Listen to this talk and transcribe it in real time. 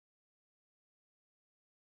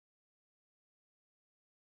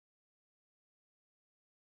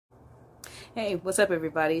Hey, what's up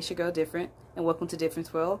everybody? It's your girl Different, and welcome to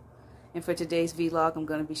Different World. And for today's vlog, I'm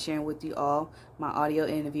going to be sharing with you all my audio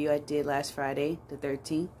interview I did last Friday, the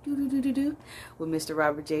 13th, with Mr.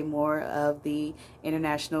 Robert J. Moore of the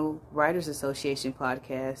International Writers Association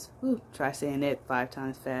podcast. Try saying that 5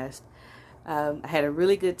 times fast. I had a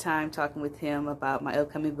really good time talking with him about my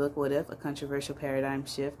upcoming book, What If? A Controversial Paradigm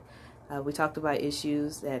Shift. We talked about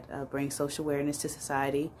issues that bring social awareness to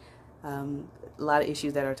society. A lot of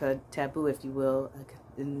issues that are taboo, if you will,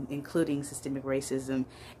 including systemic racism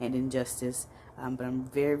and injustice. But I'm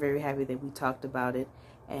very, very happy that we talked about it.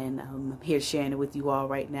 And I'm here sharing it with you all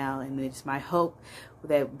right now. And it's my hope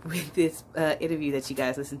that with this interview that you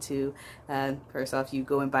guys listen to, first off, you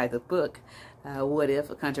go and buy the book, What If?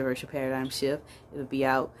 A Controversial Paradigm Shift. It'll be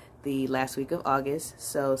out the last week of August,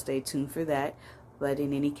 so stay tuned for that. But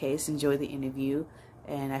in any case, enjoy the interview.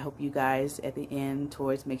 And I hope you guys at the end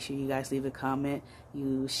make sure you guys leave a comment,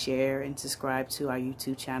 you share and subscribe to our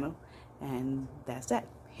YouTube channel. And that's that.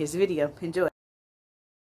 Here's the video. Enjoy.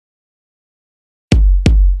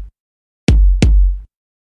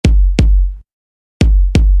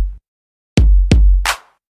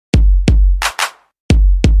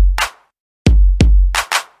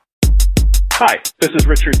 Hi, this is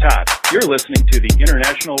Richard Todd. You're listening to the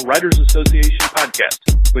International Writers Association podcast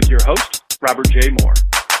with your host, Robert J. Moore.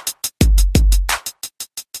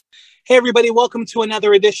 Hey, everybody. Welcome to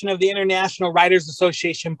another edition of the International Writers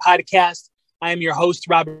Association podcast. I am your host,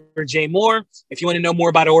 Robert J. Moore. If you want to know more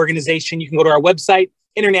about our organization, you can go to our website,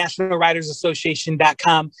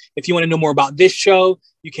 internationalwritersassociation.com. If you want to know more about this show,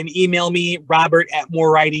 you can email me,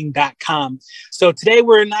 robert@moorewriting.com. So today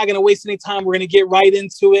we're not going to waste any time. We're going to get right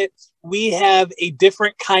into it. We have a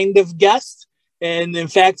different kind of guest. And in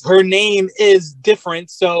fact, her name is Difernt.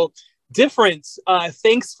 So Difernt,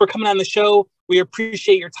 thanks for coming on the show. We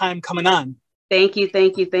appreciate your time coming on. Thank you,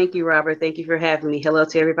 Robert. Thank you for having me. Hello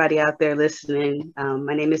to everybody out there listening.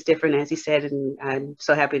 My name is Difernt, as he said, and I'm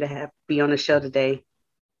so happy to be on the show today.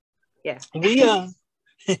 Yeah.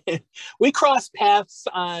 We cross paths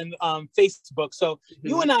on Facebook. So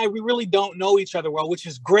you and I, we really don't know each other well, which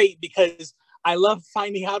is great because I love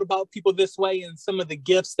finding out about people this way and some of the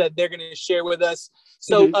gifts that they're going to share with us.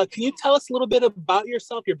 So can you tell us a little bit about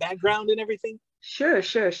yourself, your background and everything? Sure.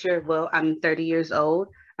 Well, I'm 30 years old.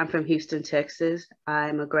 I'm from Houston, Texas.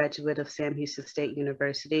 I'm a graduate of Sam Houston State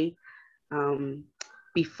University.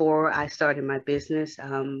 Before I started my business,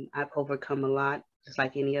 I've overcome a lot, just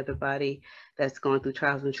like any other body that's gone through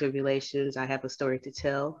trials and tribulations. I have a story to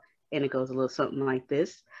tell, and it goes a little something like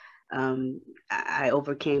this. I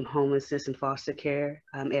overcame homelessness and foster care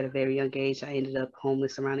at a very young age. I ended up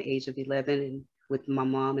homeless around the age of 11 and with my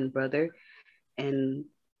mom and brother. And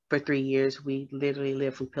for 3 years, we literally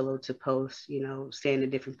lived from pillow to post, staying in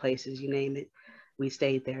different places, you name it. We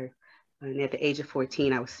stayed there. And at the age of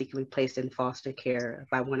 14, I was secretly placed in foster care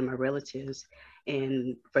by one of my relatives.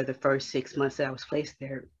 And for the first 6 months that I was placed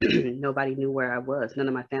there, nobody knew where I was. None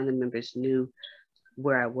of my family members knew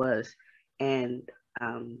where I was. And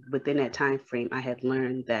within that time frame, I had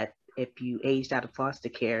learned that if you aged out of foster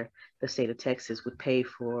care, the state of Texas would pay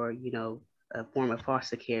for, a form of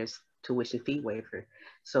foster care's tuition fee waiver.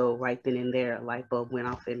 So right then and there, a light bulb went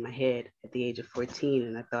off in my head at the age of 14,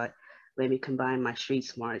 and I thought, let me combine my street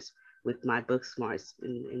smarts with my book smarts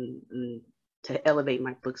and to elevate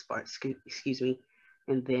my book smarts, excuse me.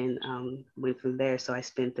 And then went from there. So I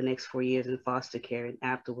spent the next 4 years in foster care, and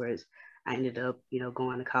afterwards, I ended up,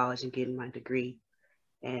 going to college and getting my degree.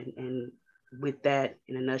 And with that,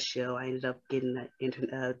 in a nutshell, I ended up getting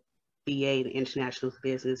a BA in international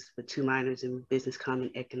business with 2 minors in business comm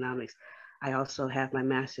and economics. I also have my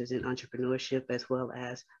master's in entrepreneurship, as well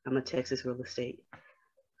as I'm a Texas real estate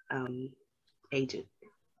agent.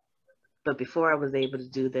 But before I was able to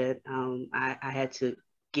do that, I had to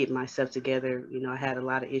get myself together. I had a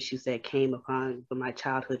lot of issues that came upon with my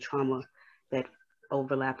childhood trauma that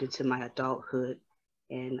overlapped into my adulthood,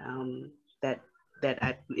 and it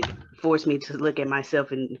forced me to look at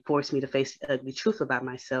myself and forced me to face the truth about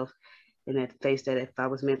myself, and that face that if I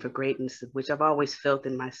was meant for greatness, which I've always felt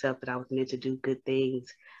in myself that I was meant to do good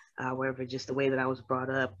things. However, just the way that I was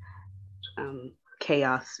brought up,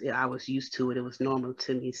 chaos, I was used to it. It was normal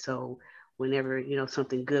to me. So whenever,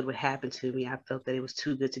 something good would happen to me, I felt that it was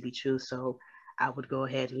too good to be true. So I would go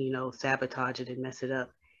ahead and, sabotage it and mess it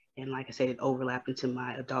up. And like I said, it overlapped into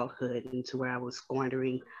my adulthood, into where I was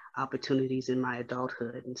squandering opportunities in my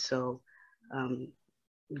adulthood. And so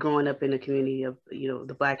growing up in the community of,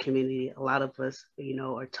 the Black community, a lot of us,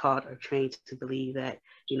 are taught or trained to believe that,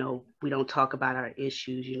 we don't talk about our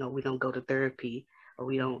issues, we don't go to therapy, or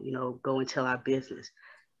we don't, go and tell our business.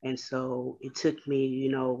 And so it took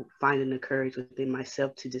me, finding the courage within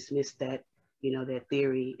myself to dismiss that, that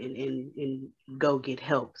theory and go get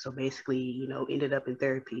help. So basically, ended up in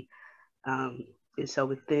therapy. And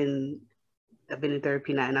so I've been in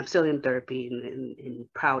therapy now, and I'm still in therapy and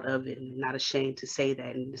proud of it and not ashamed to say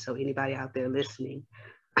that. And so anybody out there listening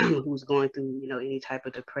who's going through, any type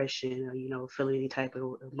of depression or, feeling any type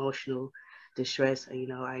of emotional distress,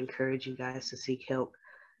 I encourage you guys to seek help.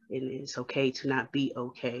 And it's okay to not be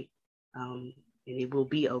okay. And it will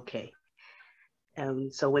be okay.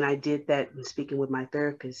 So when I did that and speaking with my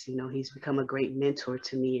therapist, he's become a great mentor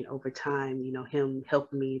to me. And over time, him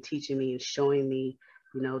helping me, teaching me and showing me,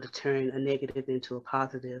 to turn a negative into a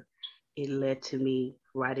positive, it led to me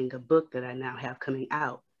writing a book that I now have coming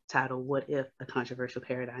out titled What If? A Controversial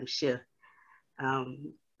Paradigm Shift.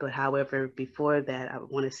 But however, before that, I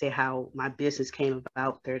want to say how my business came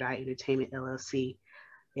about, Third Eye Entertainment LLC.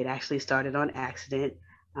 It actually started on accident.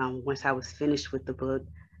 Once I was finished with the book,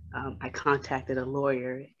 I contacted a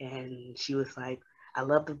lawyer and she was like, I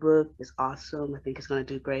love the book. It's awesome. I think it's going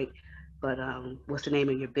to do great. But what's the name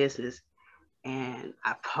of your business? And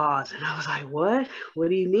I paused and I was like, what?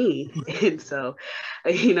 What do you mean? And so,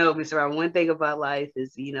 Mr. Ron, one thing about life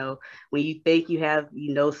is, when you think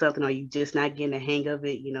something or you just not getting the hang of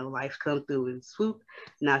it, life comes through and swoop,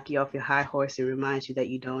 knock you off your high horse and reminds you that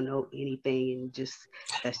you don't know anything. And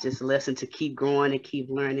that's just a lesson to keep growing and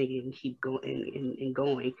keep learning and keep going and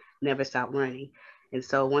going, never stop learning. And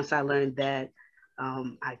so once I learned that,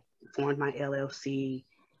 I formed my LLC,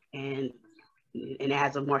 and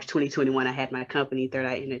as of March 2021, I had my company, Third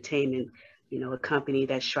Eye Entertainment, a company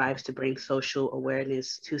that strives to bring social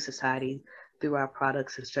awareness to society through our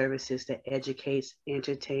products and services that educates,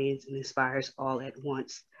 entertains, and inspires all at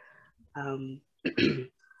once.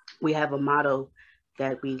 We have a motto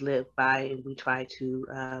that we live by, and we try to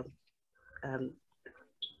um,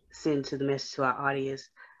 send to the message to our audience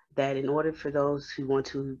that in order for those who want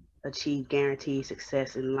to achieve guaranteed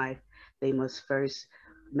success in life, they must first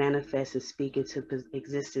manifest and speak into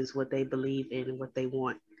existence what they believe in and what they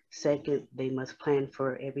want. Second, they must plan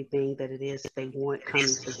for everything that it is they want coming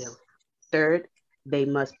to them. Third, they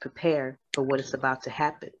must prepare for what is about to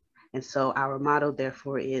happen. And so our motto,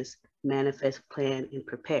 therefore, is manifest, plan, and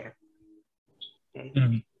prepare.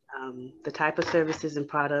 Okay. The type of services and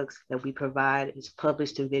products that we provide is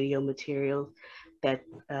published in video materials that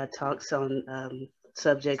talks on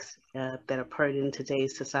subjects that are pertinent in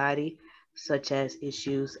today's society, such as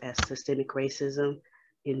issues as systemic racism,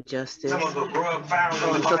 injustice.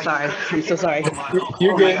 Oh, I'm so sorry. I'm so sorry.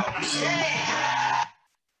 You're good.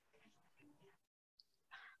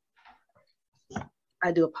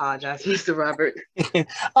 I do apologize, Mr. Robert.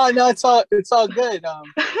 Oh no, it's all good.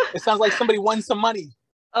 It sounds like somebody won some money.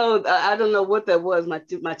 Oh, I don't know what that was. My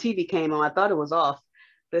TV came on. I thought it was off.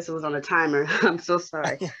 This was on a timer. I'm so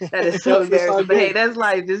sorry. That is so embarrassing. But hey, that's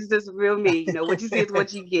life. This is just real me. What you see is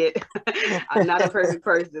what you get. I'm not a perfect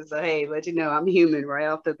person. So hey, but I'm human right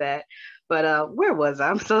off the bat. But where was I?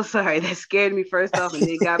 I'm so sorry. That scared me first off and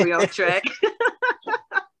then got me off track.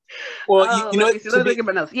 Well, let me look at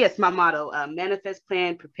my notes. Yes, my motto: manifest,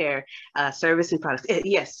 plan, prepare, service and products.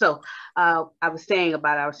 Yes. So I was saying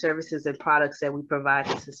about our services and products that we provide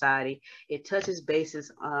to society. It touches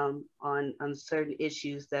bases on certain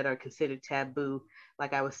issues that are considered taboo.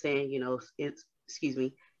 Like I was saying,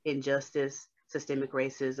 injustice, systemic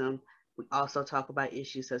racism. We also talk about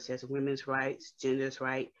issues such as women's rights, gender's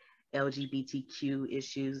rights, LGBTQ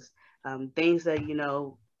issues, things that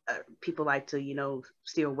people like to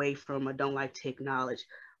steer away from or don't like to acknowledge.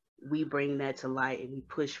 We bring that to light and we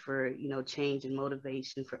push for change and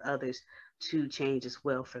motivation for others to change as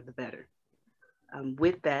well for the better.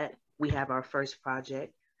 With that, we have our first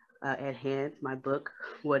project at hand, my book,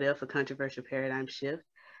 What If? A Controversial Paradigm Shift.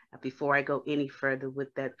 Before I go any further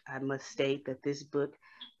with that, I must state that this book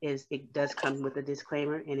it does come with a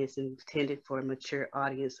disclaimer and it's intended for a mature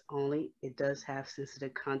audience only. It does have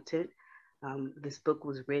sensitive content. This book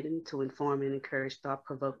was written to inform and encourage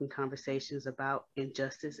thought-provoking conversations about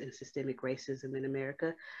injustice and systemic racism in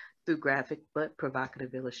America through graphic but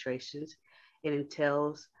provocative illustrations. It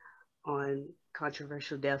entails on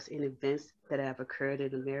controversial deaths and events that have occurred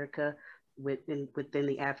in America within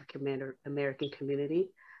the African American community.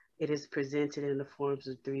 It is presented in the forms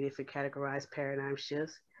of 3 different categorized paradigm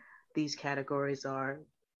shifts. These categories are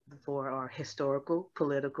historical,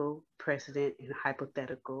 political, precedent, and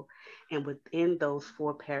hypothetical. And within those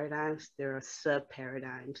 4 paradigms, there are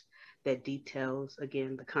sub-paradigms that details,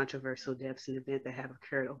 again, the controversial deaths and events that have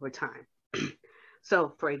occurred over time.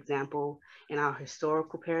 So, for example, in our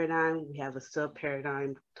historical paradigm, we have a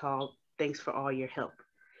sub-paradigm called Thanks for All Your Help.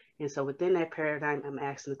 And so within that paradigm, I'm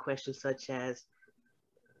asking the questions such as,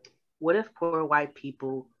 what if poor white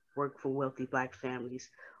people work for wealthy Black families,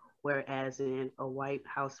 whereas in a white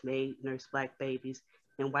housemaid nurse Black babies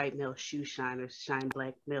and white male shoe shiners shine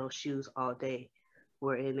Black male shoes all day,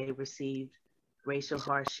 wherein they received racial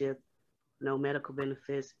hardship, no medical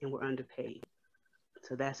benefits, and were underpaid?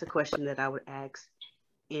 So that's a question that I would ask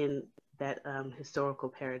in that historical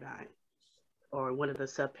paradigm, or one of the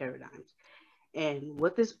sub paradigms. And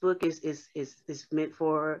what this book is meant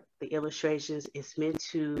for, the illustrations, is meant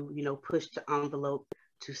to, push the envelope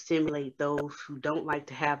to stimulate those who don't like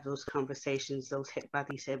to have those conversations, about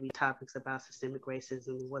these heavy topics about systemic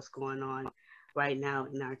racism and what's going on right now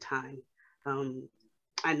in our time.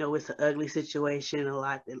 I know it's an ugly situation, a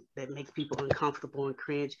lot that makes people uncomfortable and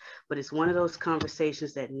cringe, but it's one of those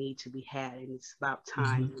conversations that need to be had, and it's about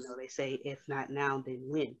time. They say, if not now, then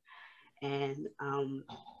when? And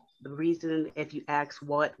the reason, if you ask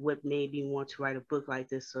what made me want to write a book like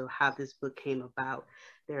this, or how this book came about,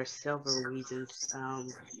 there are several reasons.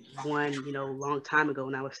 One, a long time ago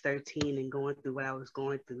when I was 13 and going through what I was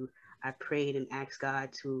going through, I prayed and asked God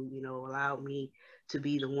to, allow me to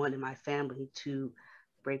be the one in my family to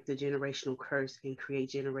break the generational curse and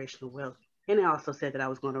create generational wealth. And I also said that I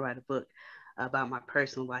was going to write a book about my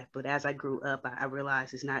personal life. But as I grew up, I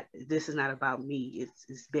realized this is not about me.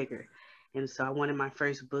 It's bigger. And so I wanted my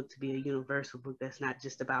first book to be a universal book that's not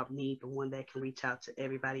just about me, but one that can reach out to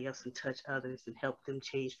everybody else and touch others and help them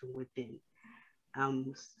change from within.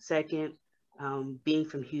 Second, being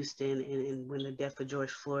from Houston, and when the death of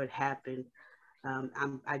George Floyd happened,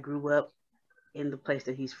 I grew up in the place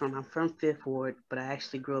that he's from. I'm from Fifth Ward, but I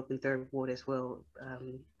actually grew up in Third Ward as well.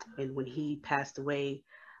 And when he passed away,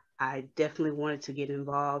 I definitely wanted to get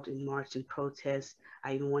involved in march and protest.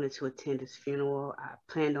 I even wanted to attend his funeral. I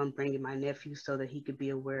planned on bringing my nephew so that he could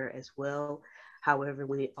be aware as well. However,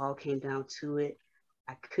 when it all came down to it,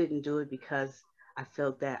 I couldn't do it because I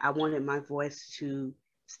felt that I wanted my voice to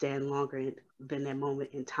stand longer than that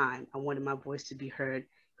moment in time. I wanted my voice to be heard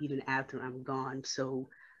even after I'm gone. So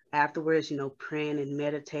afterwards, praying and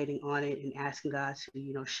meditating on it and asking God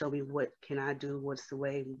to, show me what can I do, what's the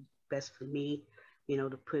way best for me,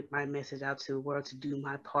 to put my message out to the world, to do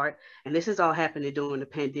my part. And this is all happening during the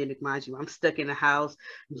pandemic, mind you. I'm stuck in the house.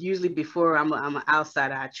 Usually before I'm an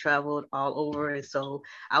outsider, I traveled all over. And so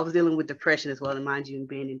I was dealing with depression as well, and mind you, and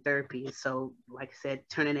being in therapy. And so, like I said,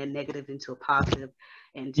 turning that negative into a positive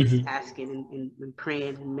and just asking and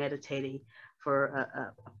praying and meditating for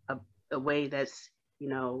a way that's,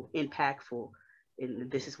 impactful. And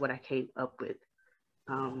this is what I came up with.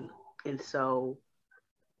 And so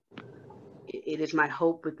it is my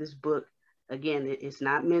hope with this book. Again, it's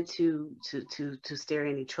not meant to stir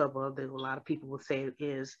any trouble. A lot of people will say it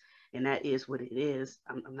is, and that is what it is.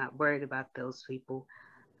 I'm not worried about those people.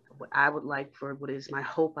 What I would like for what is my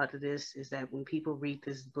hope out of this is that when people read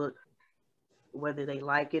this book, whether they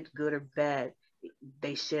like it, good or bad,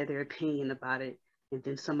 they share their opinion about it. And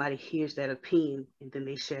then somebody hears that opinion and then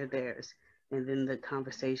they share theirs. And then the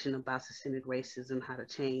conversation about systemic racism, how to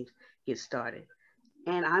change, gets started.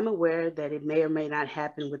 And I'm aware that it may or may not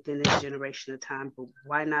happen within this generation of time, but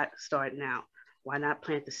why not start now? Why not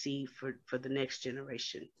plant the seed for the next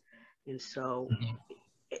generation? And so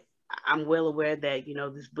I'm well aware that,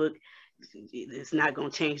 this book, it's not going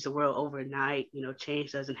to change the world overnight.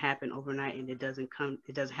 Change doesn't happen overnight, and it doesn't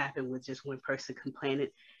happen with just one person complaining.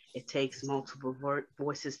 It takes multiple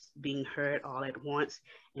voices being heard all at once,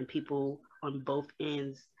 and people on both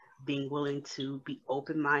ends being willing to be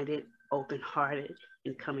open-minded, open-hearted,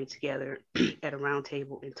 and coming together at a round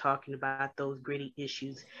table and talking about those gritty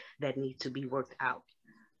issues that need to be worked out.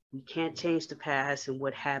 We can't change the past and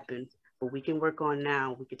what happened, but we can work on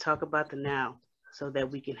now. We can talk about the now so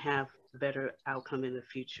that we can have a better outcome in the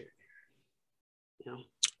future.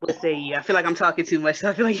 Let's say, I feel like I'm talking too much, so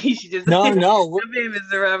I feel like you should just no. Jump in,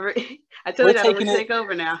 Mr. Robert. I told you I'm going to take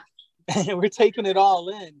over now. We're taking it all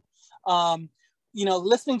in.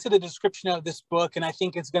 Listening to the description of this book, and I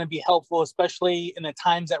think it's going to be helpful, especially in the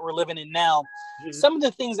times that we're living in now. Mm-hmm. Some of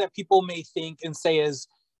the things that people may think and say is,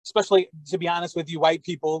 especially, to be honest with you, white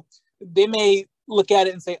people, they may look at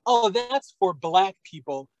it and say, oh, that's for Black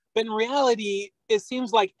people. But in reality, it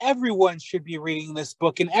seems like everyone should be reading this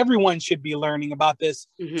book and everyone should be learning about this.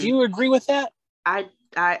 Mm-hmm. Do you agree with that? I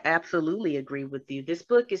absolutely agree with you. This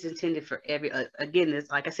book is intended for again,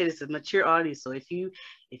 it's like I said, it's a mature audience. So if you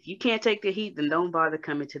can't take the heat, then don't bother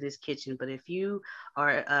coming to this kitchen. But if you are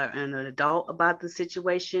an adult about the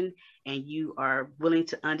situation and you are willing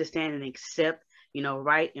to understand and accept,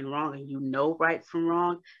 right and wrong, and right from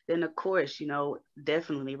wrong, then of course,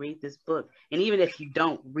 definitely read this book. And even if you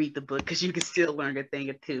don't read the book, because you can still learn a thing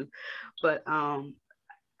or two. But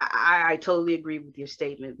I totally agree with your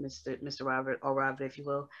statement, Mr. Robert, or Robert, if you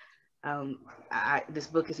will. This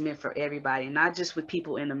book is meant for everybody, not just with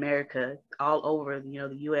people in America, all over,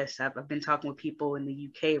 the U.S. I've been talking with people in the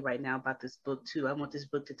U.K. right now about this book too. I want this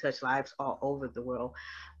book to touch lives all over the world.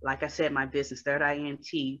 Like I said, my business, Third Eye Ent,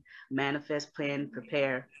 manifest, plan,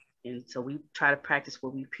 prepare. And so we try to practice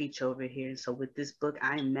what we preach over here. And so with this book,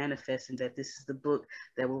 I am manifesting that this is the book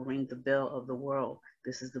that will ring the bell of the world.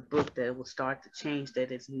 This is the book that will start the change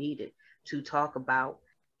that is needed to talk about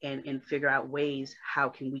and figure out ways how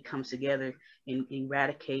can we come together and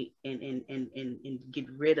eradicate and get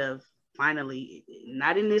rid of, finally,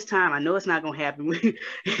 not in this time. I know it's not going to happen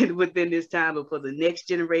within this time, but for the next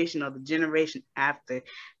generation or the generation after,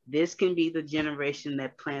 this can be the generation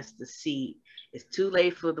that plants the seed. It's too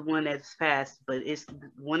late for the one that's passed, but it's the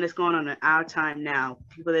one that's going on in our time now,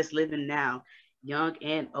 people that's living now, young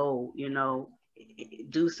and old,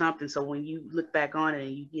 do something. So when you look back on it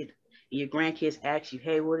and you get your grandkids ask you,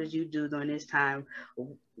 hey, what did you do during this time?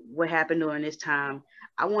 What happened during this time?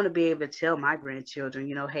 I want to be able to tell my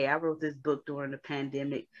grandchildren, hey, I wrote this book during the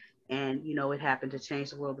pandemic, and, it happened to change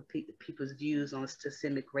the world, people's views on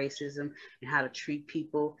systemic racism and how to treat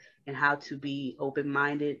people and how to be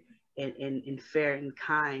open-minded and fair and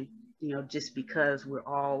kind, just because we're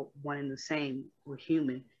all one and the same. We're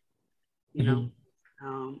human,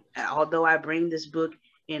 although I bring this book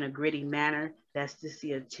in a gritty manner, that's just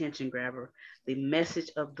the attention grabber. The message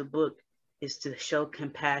of the book is to show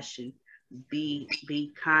compassion, be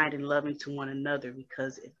kind and loving to one another,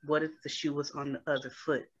 because what if the shoe was on the other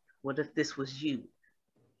foot? What if this was you?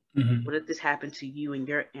 Mm-hmm. What if this happened to you and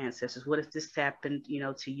your ancestors? What if this happened,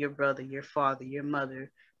 to your brother, your father, your mother?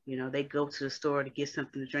 They go to the store to get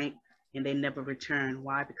something to drink and they never return.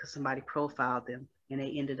 Why? Because somebody profiled them and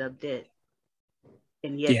they ended up dead.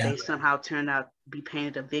 And yet they somehow turned out to be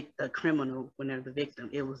painted a criminal when they're the victim.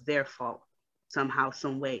 It was their fault. Somehow,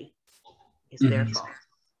 some way, it's their fault.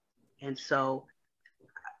 And so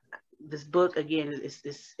this book, again, is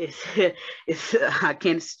I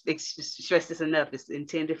can't stress this enough. It's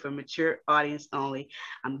intended for mature audience only.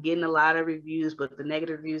 I'm getting a lot of reviews, but the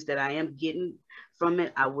negative reviews that I am getting from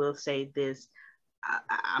it, I will say this.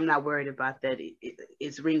 I'm not worried about that.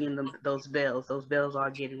 It's ringing those bells. Those bells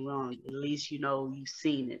are getting rung. At least you've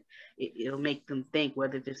seen it. It'll make them think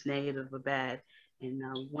whether it's negative or bad. And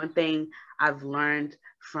one thing I've learned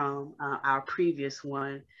from our previous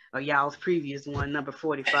one, or y'all's previous one, number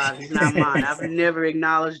 45, he's not mine. I've never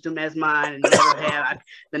acknowledged him as mine and never have.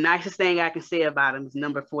 The nicest thing I can say about him is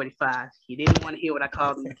number 45. He didn't want to hear what I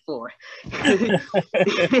called him before.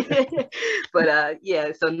 But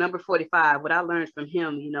so number 45, what I learned from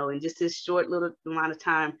him, in just this short little amount of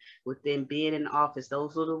time with them being in office,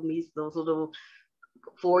 those little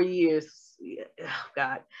 4 years, oh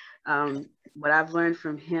God. What I've learned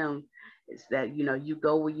from him is that, you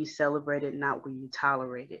go where you celebrate it, not where you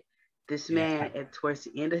tolerate it. This man, towards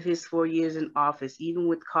the end of his 4 years in office, even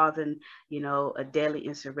with causing, a deadly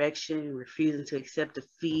insurrection, refusing to accept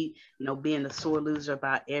defeat, being a sore loser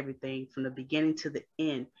about everything from the beginning to the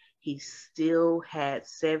end, he still had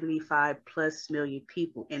 75 plus million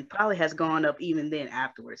people, and probably has gone up even then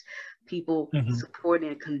afterwards. People supporting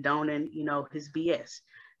and condoning, his BS.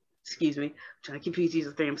 Excuse me, I'm trying to keep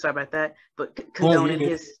PG's thing. I'm sorry about that, but condoning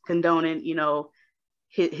his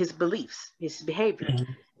beliefs, his behavior.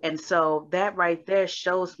 And so that right there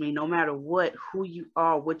shows me, no matter who you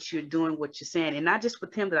are, what you're doing, what you're saying, and not just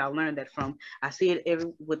with him that I learned that from. I see it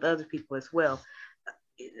with other people as well.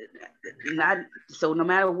 So no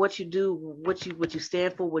matter what you do, what you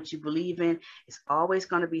stand for, what you believe in, it's always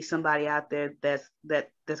going to be somebody out there that's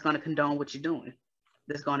going to condone what you're doing,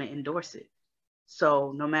 that's going to endorse it.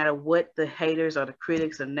 So no matter what the haters or the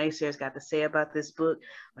critics or naysayers got to say about this book,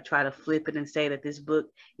 or try to flip it and say that this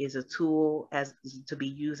book is a tool to be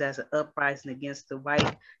used as an uprising against the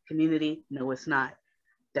white community, no, it's not.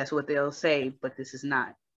 That's what they'll say, but this is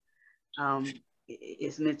not.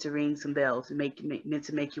 It's meant to ring some bells, meant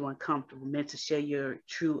to make you uncomfortable, meant to share your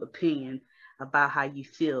true opinion about how you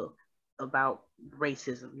feel about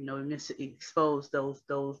racism. Meant to expose those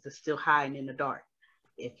that's still hiding in the dark,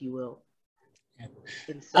 if you will.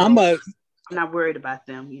 And so I'm not worried about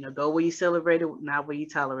them. Go where you celebrate it, not where you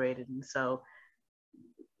tolerate it. And so,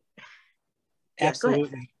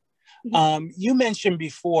 absolutely. You mentioned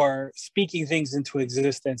before speaking things into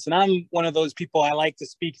existence, and I'm one of those people. I like to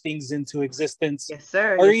speak things into existence. Yes,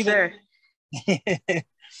 sir. Sir.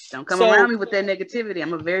 Don't come around me with that negativity.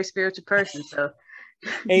 I'm a very spiritual person, so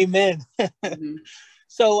Amen. Mm-hmm.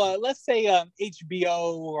 So let's say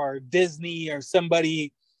HBO or Disney or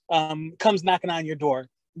somebody comes knocking on your door.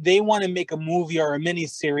 They want to make a movie or a mini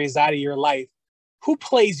series out of your life. Who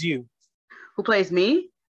plays you? Who plays me?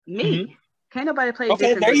 Me. Mm-hmm. Can't nobody play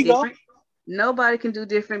Okay, different there but you go. different. Nobody can do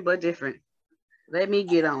different but different. Let me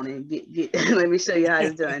get on it. Get let me show you how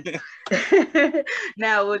it's done.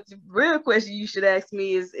 Now, what the real question you should ask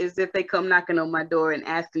me is if they come knocking on my door and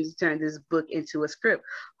asking to turn this book into a script,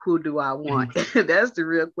 who do I want? That's the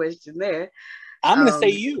real question there. I'm gonna say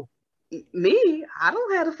you. Me, I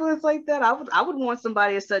don't have the funds like that. I would want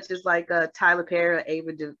somebody such as like Tyler Perry or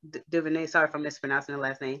Ava DuVernay. Sorry if I'm mispronouncing the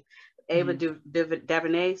last name. Ava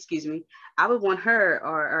DuVernay, excuse me. I would want her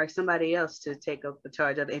or somebody else to take up the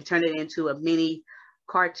charge of it and turn it into a mini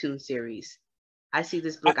cartoon series. I see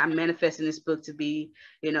this book. I'm manifesting this book to be,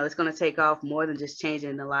 it's going to take off more than just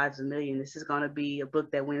changing the lives of millions. This is going to be a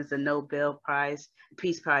book that wins the Nobel Prize,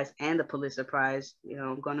 Peace Prize, and the Pulitzer Prize.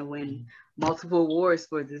 I'm going to win multiple awards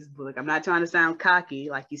for this book. I'm not trying to sound cocky,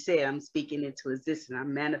 like you said. I'm speaking into existence.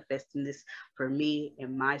 I'm manifesting this for me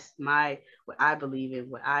and my what I believe in,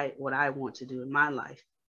 what I want to do in my life.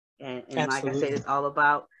 And like I said, it's all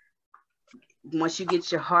about, once you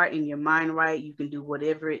get your heart and your mind right, you can do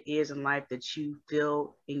whatever it is in life that you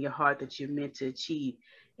feel in your heart that you're meant to achieve.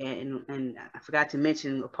 And I forgot to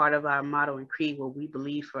mention a part of our motto and creed, what we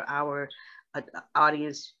believe for our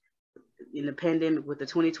audience in the pandemic, with the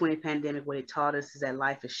 2020 pandemic, what it taught us is that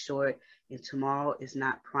life is short and tomorrow is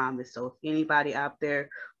not promised. So if anybody out there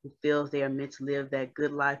who feels they are meant to live that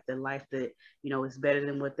good life, the life that, is better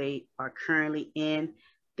than what they are currently in,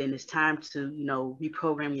 then it's time to,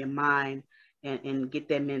 reprogram your mind and get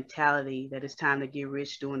that mentality that it's time to get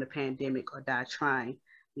rich during the pandemic or die trying.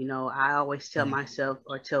 I always tell myself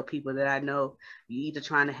or tell people that I know, you either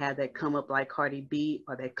trying to have that come up like Cardi B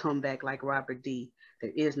or that come back like Robert D.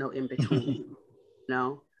 There is no in between.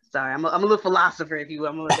 No, sorry, I'm a little philosopher, if you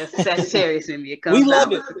will. That's Sagittarius in me. It comes we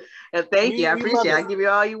love out. it. Thank you. I appreciate it. I give you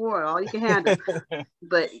all you want, all you can handle.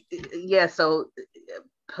 But yeah, so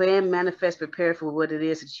plan, manifest, prepare for what it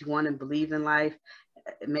is that you want and believe in life.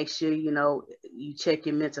 Make sure you check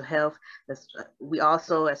your mental health. We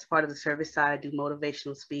also, as part of the service side, I do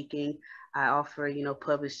motivational speaking. I offer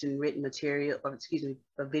published and written material, or excuse me,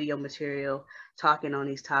 a video material talking on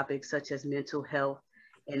these topics such as mental health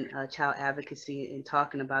and child advocacy, and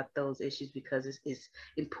talking about those issues because it's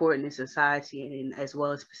important in society, and as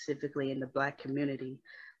well as specifically in the Black community.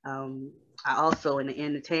 I also, in the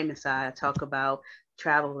entertainment side, I talk about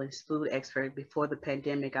travel and food expert. Before the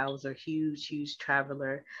pandemic, I was a huge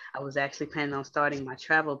traveler. I was actually planning on starting my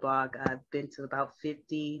travel blog. I've been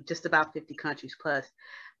to just about 50 countries plus.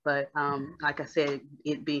 But like I said,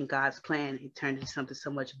 it being God's plan, it turned into something so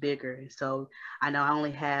much bigger. And so I know I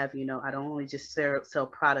only have, I don't only just sell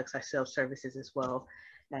products, I sell services as well.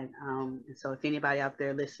 And so if anybody out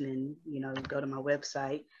there listening, go to my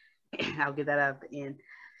website. I'll get that out at the end.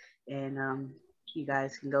 And you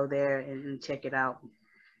guys can go there and check it out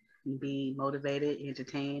and be motivated,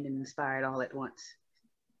 entertained, and inspired all at once.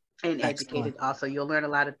 And educated also. You'll learn a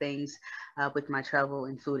lot of things with my travel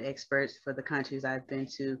and food experts for the countries I've been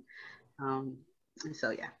to. And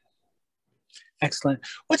so, yeah. Excellent.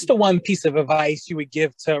 What's the one piece of advice you would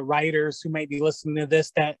give to writers who might be listening to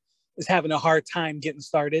this that is having a hard time getting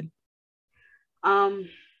started?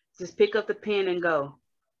 Just pick up the pen and go.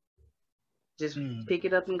 Just pick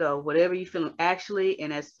it up and go. Whatever you feel. Actually,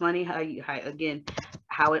 and it's funny how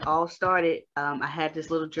it all started. I had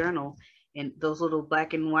this little journal, and those little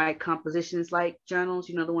black and white compositions like journals,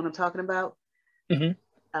 the one I'm talking about. Mm-hmm.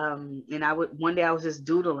 And one day I was just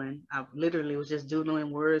doodling. I literally was just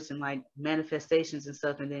doodling words and like manifestations and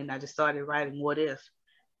stuff. And then I just started writing, what if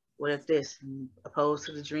this, opposed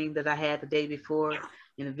to the dream that I had the day before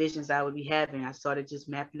and the visions I would be having. I started just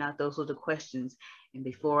mapping out those little questions. And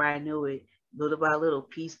before I knew it, little by little,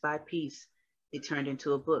 piece by piece, it turned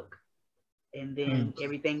into a book. And then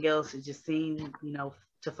everything else, it just seemed,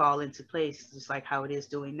 to fall into place, just like how it is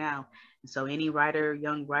doing now. And so any writer,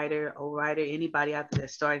 young writer, old writer, anybody out there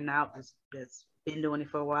that's starting out, that's been doing it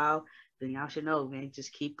for a while, then y'all should know, man,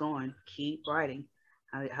 just keep going, keep writing.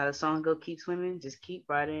 How the song go, keep swimming, just keep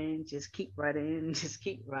writing, just keep writing, just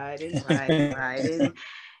keep writing.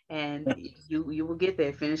 And you will get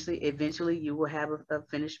there. Eventually you will have a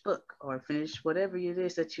finished book or finish whatever it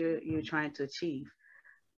is that you're trying to achieve.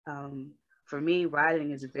 For me,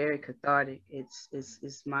 writing is very cathartic. It's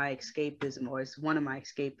my escapism, or it's one of my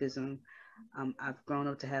escapism. I've grown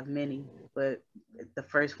up to have many, but the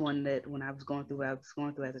first one that when I was going through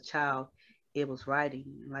as a child, it was writing.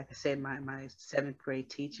 Like I said, my 7th grade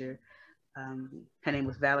teacher, her name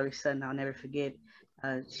was Valerie Sutton. I'll never forget.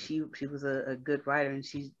 She was a good writer, and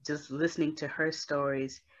she just listening to her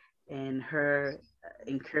stories and her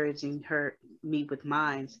encouraging me with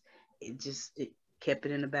mine. It kept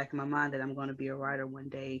it in the back of my mind that I'm going to be a writer one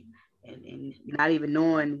day, and not even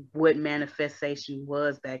knowing what manifestation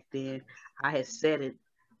was back then, I had said it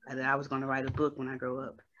that I was going to write a book when I grow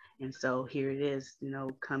up, and so here it is,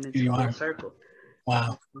 coming Here to you full are. circle.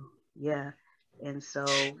 Wow. Yeah, and so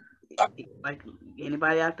like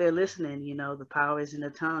anybody out there listening, the power is in the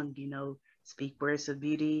tongue. Speak words of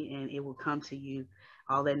beauty, and it will come to you.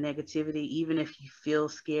 All that negativity, even if you feel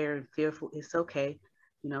scared and fearful, it's okay.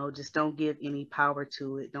 Just don't give any power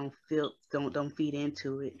to it. Don't feed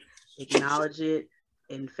into it. Acknowledge it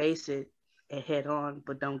and face it and head on,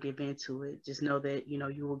 but don't give into it. Just know that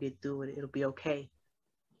you will get through it. It'll be okay.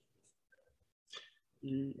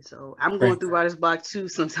 So I'm going Great. through writer's block too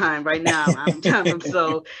sometime right now.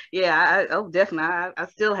 So yeah, definitely. I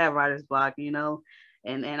still have writer's block, and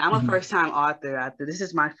I'm a first time author. This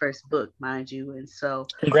is my first book, mind you, and so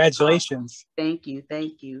Congratulations. Thank you.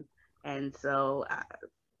 And so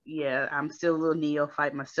yeah, I'm still a little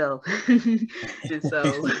neophyte myself, and so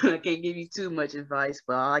I can't give you too much advice.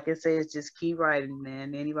 But all I can say is just keep writing,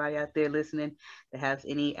 man. Anybody out there listening that has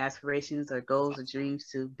any aspirations or goals or dreams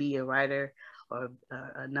to be a writer or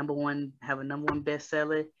have a number one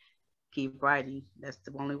bestseller, keep writing. That's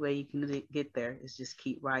the only way you can get there. Is just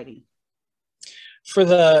keep writing. For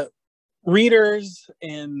the readers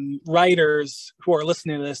and writers who are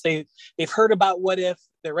listening to this, they've heard about What If,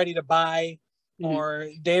 they're ready to buy, or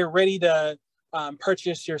they're ready to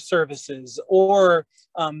purchase your services or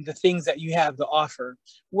the things that you have to offer.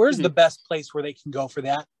 Where's the best place where they can go for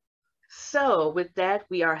that? So with that,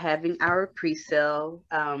 we are having our pre-sale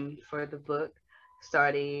for the book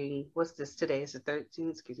starting, what's this today? Is the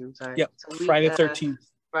 13th? Excuse me, I'm sorry. Yep, So Friday 13th.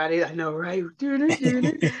 Friday, I know, right? You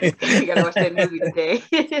gotta watch that movie today.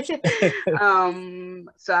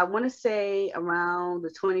 So I want to say around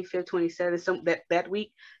the 25th, 27th, that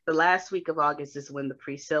week, the last week of August is when the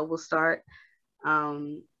pre-sale will start.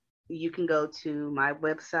 You can go to my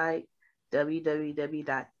website,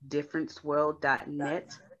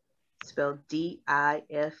 www.differentsworld.net, spelled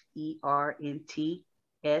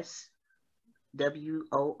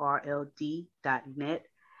DIFERNTSWORLD.net.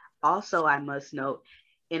 Also, I must note,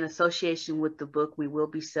 in association with the book, we will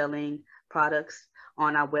be selling products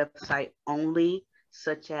on our website only,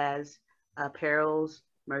 such as apparels,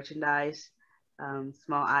 merchandise,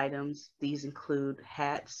 small items. These include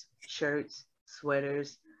hats, shirts,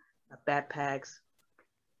 sweaters, backpacks,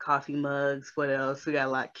 coffee mugs. What else? We got a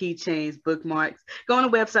lot. Keychains, bookmarks. Go on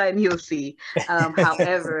the website and you'll see.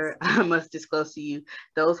 However, I must disclose to you,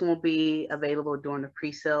 those won't be available during the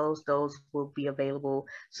pre-sales. Those will be available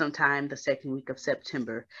sometime the second week of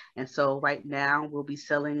September. And so right now we'll be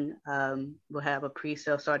selling, we'll have a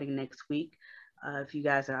pre-sale starting next week. If you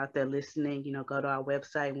guys are out there listening, go to our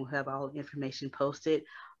website and we'll have all the information posted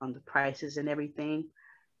on the prices and everything.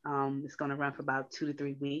 It's going to run for about 2 to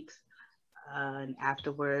 3 weeks. And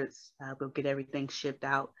afterwards, we'll get everything shipped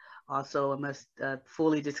out. Also, I must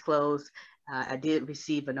fully disclose, I did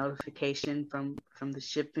receive a notification from the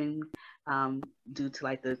shipping due to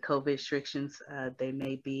like the COVID restrictions. There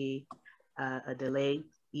may be a delay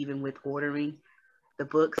even with ordering the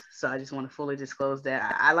books. So I just want to fully disclose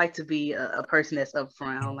that. I like to be a person that's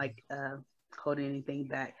upfront. I don't like holding anything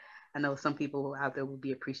back. I know some people out there will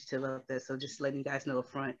be appreciative of that. So just letting you guys know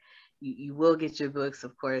upfront, you will get your books,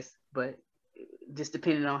 of course, but just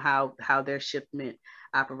depending on how their shipment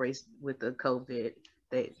operates with the COVID,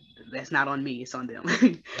 that's not on me, it's on them.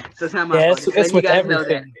 So it's not my fault. Just letting you guys know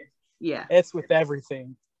that. Yeah. It's with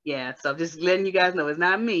everything. Yeah. So I'm just letting you guys know it's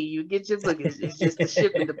not me. You get your book. It's just the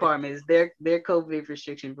shipping department. It's their COVID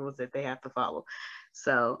restriction rules that they have to follow.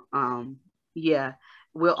 So yeah.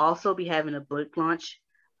 We'll also be having a book launch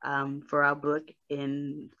for our book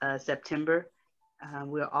in September.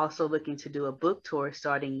 We're also looking to do a book tour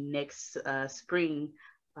starting next spring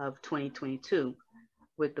of 2022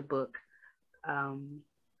 with the book.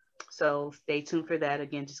 So stay tuned for that.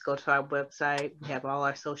 Again, just go to our website. We have all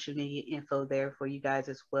our social media info there for you guys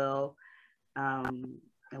as well. I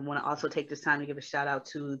want to also take this time to give a shout out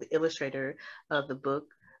to the illustrator of the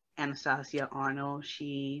book, Anastasia Arnold.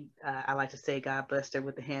 She, I like to say, God blessed her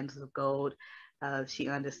with the hands of gold. She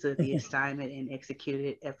understood the assignment and executed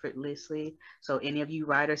it effortlessly. So any of you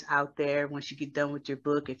writers out there, once you get done with your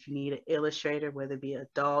book, if you need an illustrator, whether it be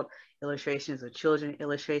adult illustrations or children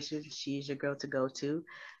illustrations, she's your girl to go to.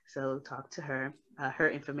 So talk to her. Her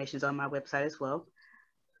information is on my website as well.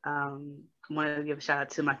 wanted to give a shout out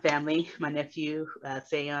to my family, my nephew,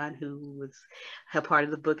 Sayon, who was a part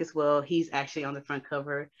of the book as well. He's actually on the front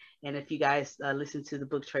cover. And if you guys listen to the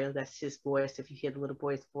book trailer, that's his voice. If you hear the little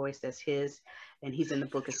boy's voice, that's his. And he's in the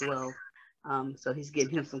book as well. So he's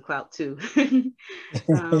getting him some clout too. Who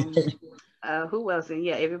else? And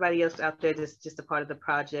yeah, everybody else out there just a part of the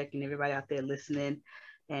project, and everybody out there listening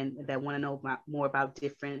and that want to know more about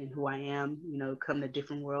Difernt and who I am, come to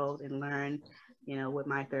Difernt World and learn, what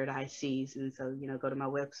my third eye sees. And so, go to my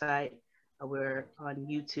website. We're on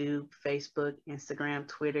YouTube, Facebook, Instagram,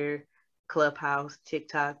 Twitter, Clubhouse,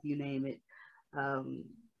 TikTok, you name it.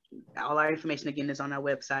 All our information again is on our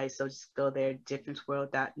website. So just go there,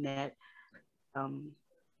 differenceworld.net. I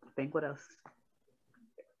think what else?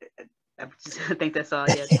 I think that's all.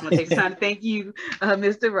 Yeah, just want to take the time to thank you,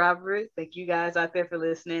 Mr. Robert. Thank you guys out there for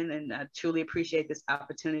listening, and I truly appreciate this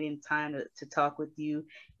opportunity and time to talk with you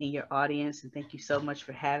and your audience. And thank you so much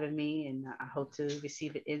for having me. And I hope to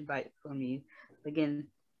receive an invite from you again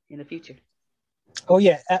in the future. Oh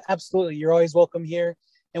yeah, absolutely. You're always welcome here.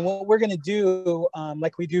 And what we're going to do,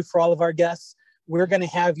 like we do for all of our guests, we're going to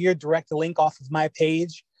have your direct link off of my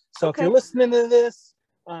page. So if you're listening to this,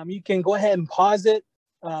 you can go ahead and pause it.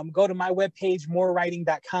 Go to my webpage,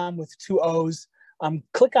 morewriting.com with 2 O's.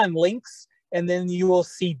 Click on links, and then you will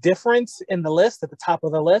see Difernt in the list at the top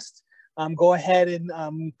of the list. Go ahead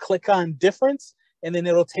and click on Difernt, and then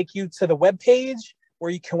it'll take you to the webpage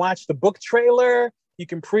where you can watch the book trailer. You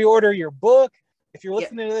can pre-order your book. If you're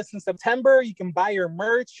listening to this in September, you can buy your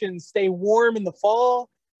merch and stay warm in the fall.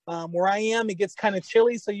 Where I am, it gets kind of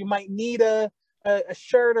chilly, so you might need a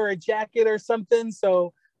shirt or a jacket or something.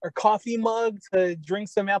 So, or coffee mug to drink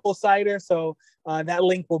some apple cider. So that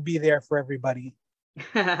link will be there for everybody.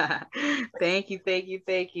 Thank you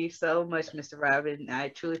so much, Mr. Robin. I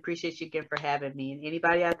truly appreciate you again for having me. And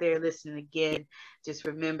anybody out there listening again, just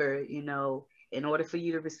remember, in order for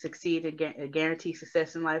you to succeed and guarantee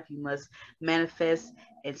success in life, you must manifest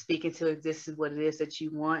and speak into existence what it is that you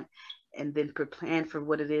want, and then plan for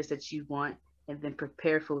what it is that you want, and then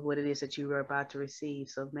prepare for what it is that you are about to receive.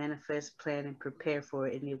 So manifest, plan, and prepare for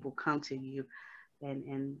it, and it will come to you.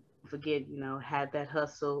 And forget, have that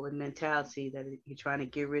hustle and mentality that you're trying to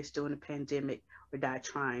get rich during the pandemic or die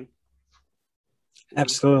trying.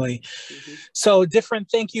 Absolutely. Mm-hmm. So Difernt,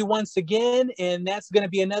 thank you once again. And that's going to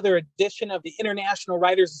be another edition of the International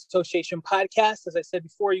Writers Association podcast. As I said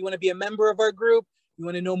before, you want to be a member of our group, you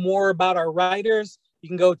want to know more about our writers, you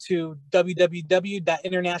can go to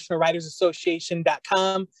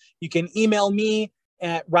www.internationalwritersassociation.com. You can email me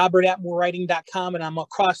at robert@morewriting.com, and I'm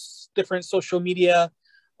across different social media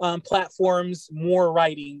platforms, More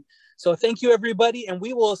Writing. So thank you, everybody, and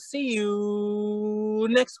we will see you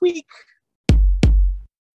next week.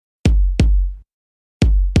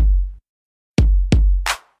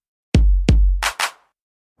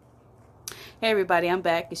 Hey everybody, I'm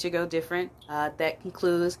back. It's your girl Difernt. That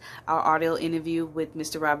concludes our audio interview with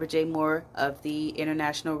Mr. Robert J. Moore of the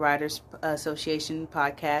International Writers Association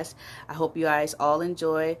podcast. I hope you guys all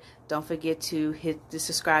enjoy. Don't forget to hit the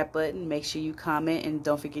subscribe button. Make sure you comment, and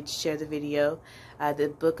don't forget to share the video.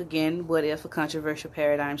 The book again, What If? A Controversial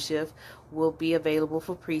Paradigm Shift, will be available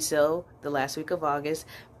for pre-sale the last week of August.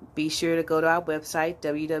 Be sure to go to our website,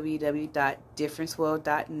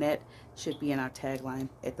 www.differenceworld.net. Should be in our tagline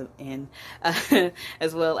at the end,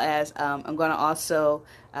 as well as I'm going to also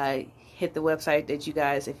hit the website that you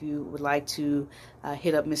guys, if you would like to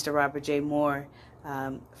hit up Mr. Robert J. Moore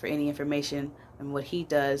for any information on what he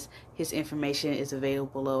does. His information is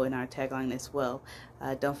available below in our tagline as well.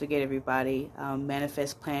 Don't forget, everybody,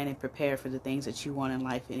 manifest, plan, and prepare for the things that you want in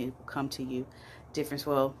life, and it will come to you. Diferent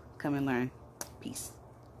World, come and learn. Peace.